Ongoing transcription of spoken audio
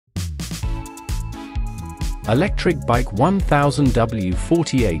Electric bike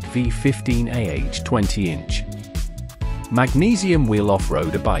 1000W48V15AH 20-inch. Magnesium wheel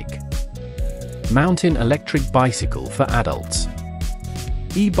off-road bike. Mountain electric bicycle for adults.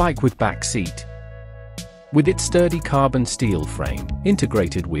 E-bike with back seat. With its sturdy carbon steel frame,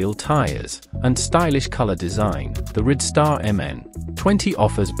 integrated wheel tires, and stylish color design, the Ridstar MN-20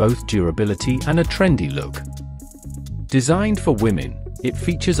 offers both durability and a trendy look. Designed for women, it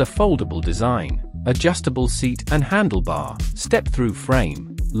features a foldable design, adjustable seat and handlebar, step-through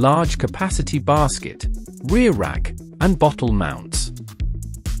frame, large capacity basket, rear rack, and bottle mounts.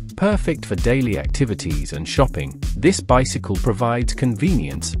 Perfect for daily activities and shopping, this bicycle provides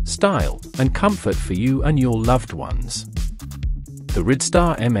convenience, style, and comfort for you and your loved ones. The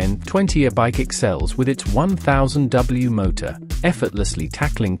Ridstar MN-20 Ebike excels with its 1000W motor, effortlessly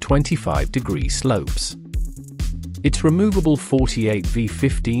tackling 25-degree slopes. Its removable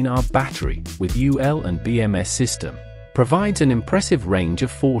 48V15R battery with UL&BMS system provides an impressive range of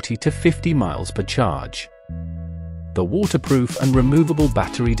 40 to 50 miles per charge. The waterproof and removable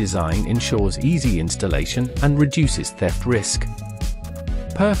battery design ensures easy installation and reduces theft risk.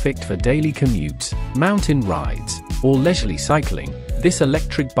 Perfect for daily commutes, mountain rides, or leisurely cycling, this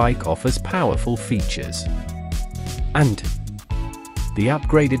electric bike offers powerful features. And the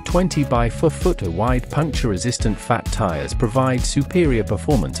upgraded 20x4 wide puncture-resistant fat tires provide superior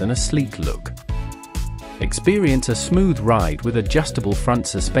performance and a sleek look. Experience a smooth ride with adjustable front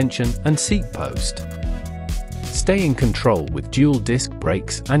suspension and seat post. Stay in control with dual-disc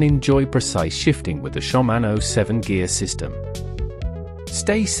brakes and enjoy precise shifting with the Shimano 7-gear system.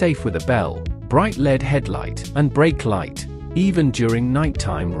 Stay safe with a bell, bright LED headlight, and brake light, even during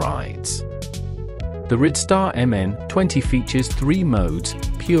nighttime rides. The Ridstar MN-20 features 3 modes: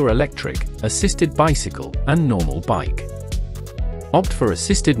 pure electric, assisted bicycle, and normal bike. Opt for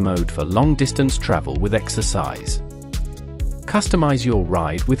assisted mode for long-distance travel with exercise. Customize your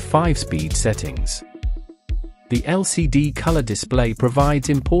ride with 5-speed settings. The LCD color display provides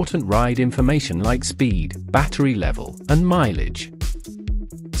important ride information like speed, battery level, and mileage.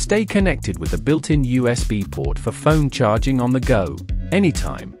 Stay connected with a built-in USB port for phone charging on the go,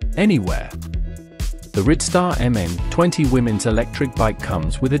 anytime, anywhere. The Ridstar MN-20 women's electric bike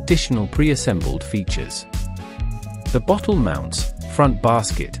comes with additional pre-assembled features. The bottle mounts, front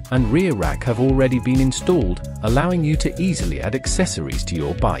basket, and rear rack have already been installed, allowing you to easily add accessories to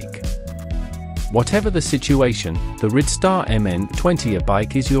your bike. Whatever the situation, the Ridstar MN-20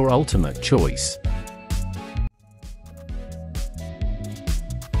 Ebike is your ultimate choice.